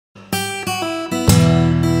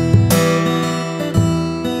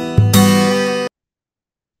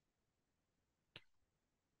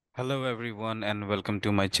Hello everyone and welcome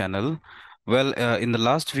to my channel. In the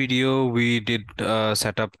last video we did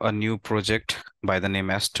set up a new project by the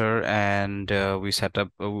name Esther, and we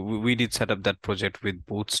did set up that project with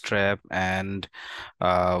Bootstrap, and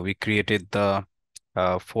we created the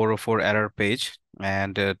 404 error page.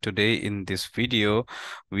 And today in this video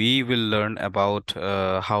we will learn about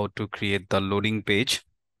how to create the loading page.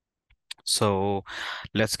 So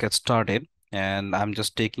let's get started, and I'm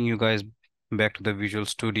just taking you guys back to the Visual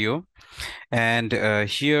Studio. And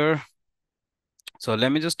here, so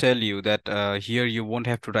let me just tell you that here you won't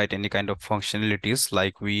have to write any kind of functionalities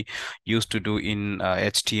like we used to do in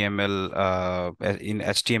HTML, in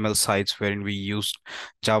HTML sites wherein we used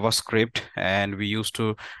JavaScript, and we used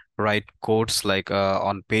to write codes like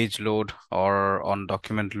on page load or on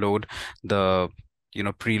document load, the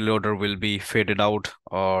preloader will be faded out,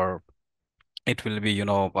 or it will be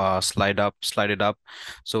slide it up.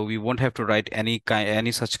 So we won't have to write any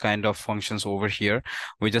such kind of functions over here.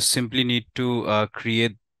 We just simply need to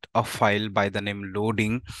create a file by the name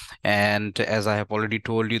loading. And as I have already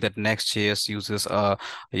told you, that Next.js uses a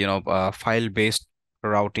file based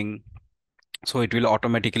routing, so it will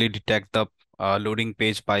automatically detect the loading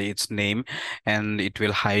page by its name, and it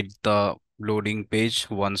will hide the loading page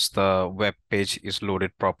once the web page is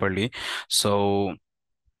loaded properly. So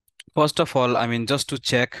first of all, I mean, just to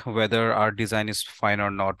check whether our design is fine or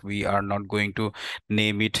not, we are not going to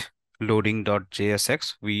name it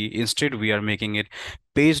loading.jsx. We are making it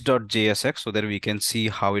page.jsx so that we can see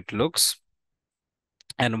how it looks.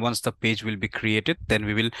 And once the page will be created, then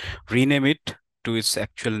we will rename it to its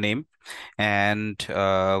actual name, and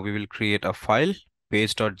we will create a file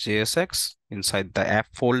page.jsx inside the app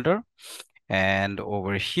folder. And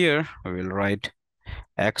over here, we will write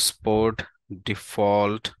export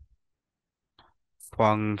default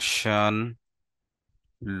function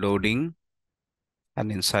loading, and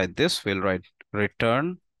inside this we'll write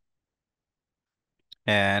return,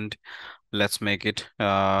 and let's make it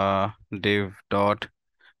div dot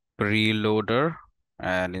preloader,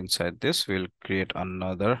 and inside this we'll create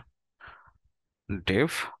another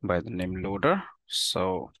div by the name loader.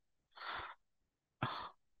 So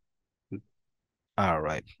all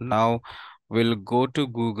right, now we'll go to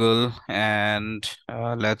Google, and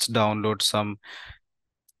let's download some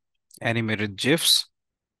animated GIFs.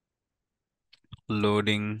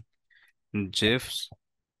 Loading GIFs,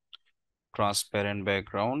 transparent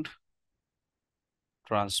background,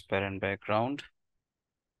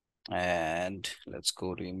 and let's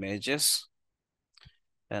go to images,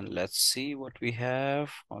 and let's see what we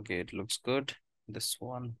have. Okay, it looks good. This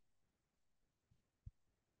one.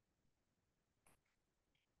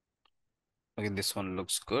 Okay, this one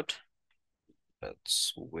looks good.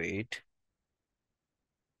 Let's wait.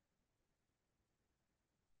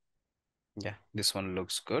 Yeah, this one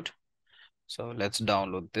looks good. So let's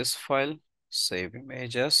download this file, save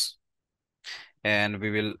images, and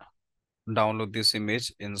we will download this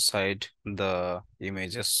image inside the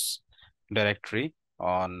images directory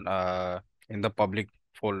on in the public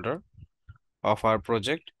folder of our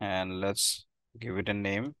project, and let's give it a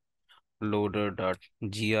name,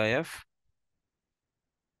 loader.gif.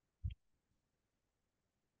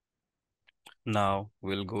 Now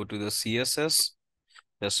we'll go to the CSS,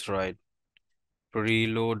 just write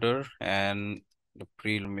preloader, and the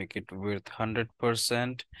pre make it width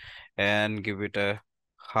 100% and give it a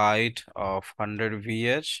height of 100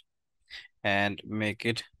 VH, and make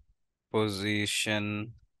it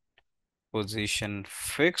position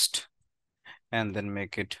fixed, and then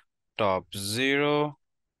make it top 0,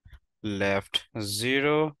 left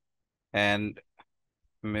 0, and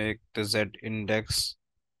make the Z index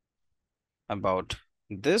about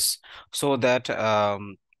this, so that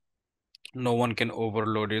no one can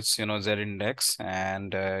overload its Z index,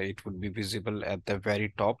 and it would be visible at the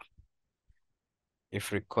very top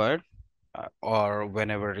if required, or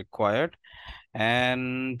whenever required.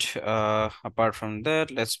 And apart from that,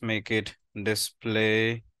 let's make it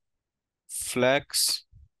display flex,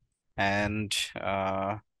 and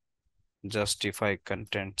justify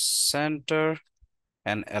content center,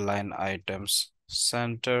 and align items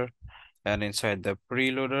center. And inside the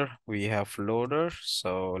preloader we have loader,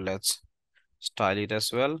 so let's style it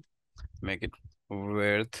as well. Make it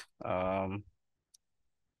width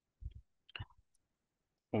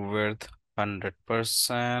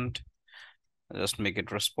 100%. Just make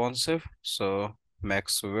it responsive, so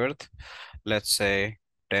max width, let's say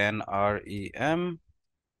 10 rem,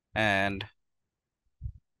 and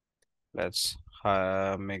let's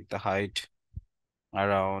make the height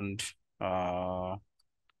around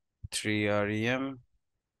 3 rem,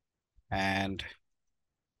 and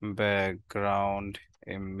background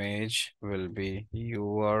image will be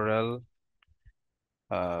URL.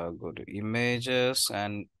 Go to images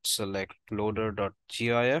and select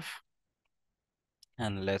loader.gif,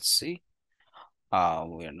 and let's see. We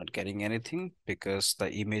are not getting anything because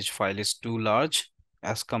the image file is too large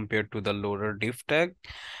as compared to the loader div tag.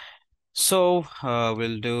 So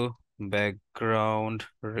we'll do background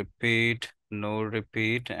repeat, no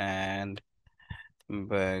repeat, and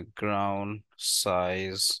background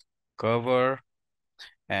size cover,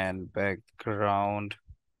 and background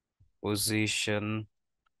position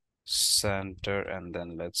center, and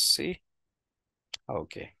then let's see.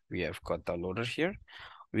 Okay, we have got the loader here.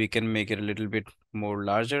 We can make it a little bit more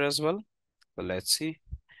larger as well. So let's see.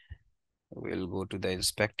 We'll go to the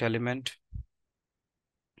inspect element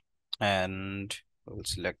and we'll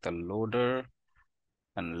select the loader,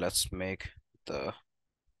 and let's make the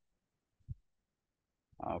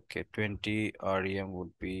 20 rem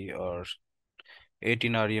would be, or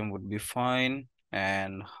 18 rem would be fine,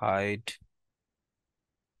 and height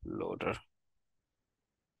loader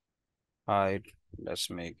height, let's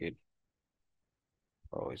make it,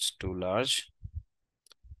 oh, it's too large,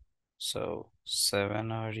 so 7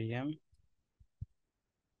 rem,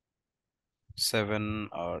 7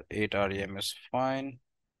 or 8 rem is fine.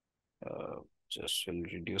 Just will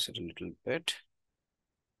reduce it a little bit.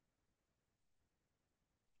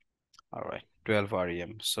 All right, 12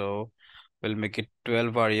 rem. So we'll make it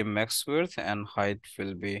 12 rem max width, and height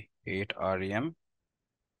will be 8 rem.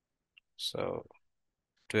 So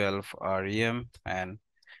 12 rem and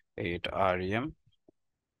 8 rem.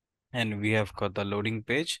 And we have got the loading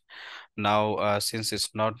page. Now, since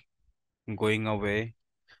it's not going away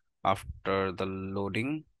after the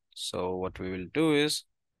loading, so what we will do is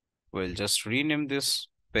we'll just rename this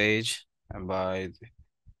page, and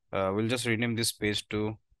we'll just rename this page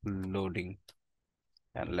to loading,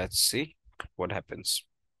 and let's see what happens.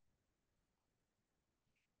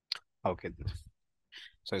 Okay,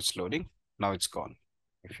 so it's loading. Now it's gone.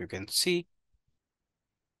 If you can see,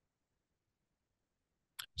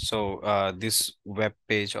 so this web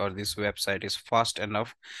page or this website is fast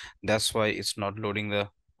enough. That's why it's not loading the,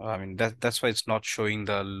 I mean, that's why it's not showing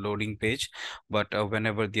the loading page. But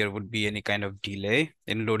whenever there would be any kind of delay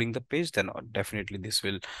in loading the page, then definitely this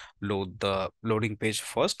will load the loading page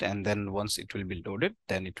first, and then once it will be loaded,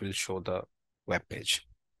 then it will show the web page.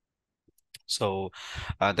 So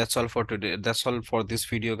that's all for today. That's all for this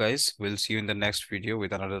video, guys. We'll see you in the next video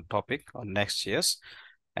with another topic on Next.js.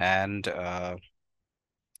 And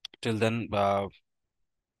till then,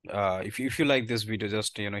 if you like this video,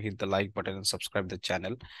 just hit the like button and subscribe the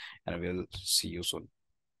channel, and we'll see you soon.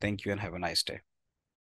 Thank you and have a nice day.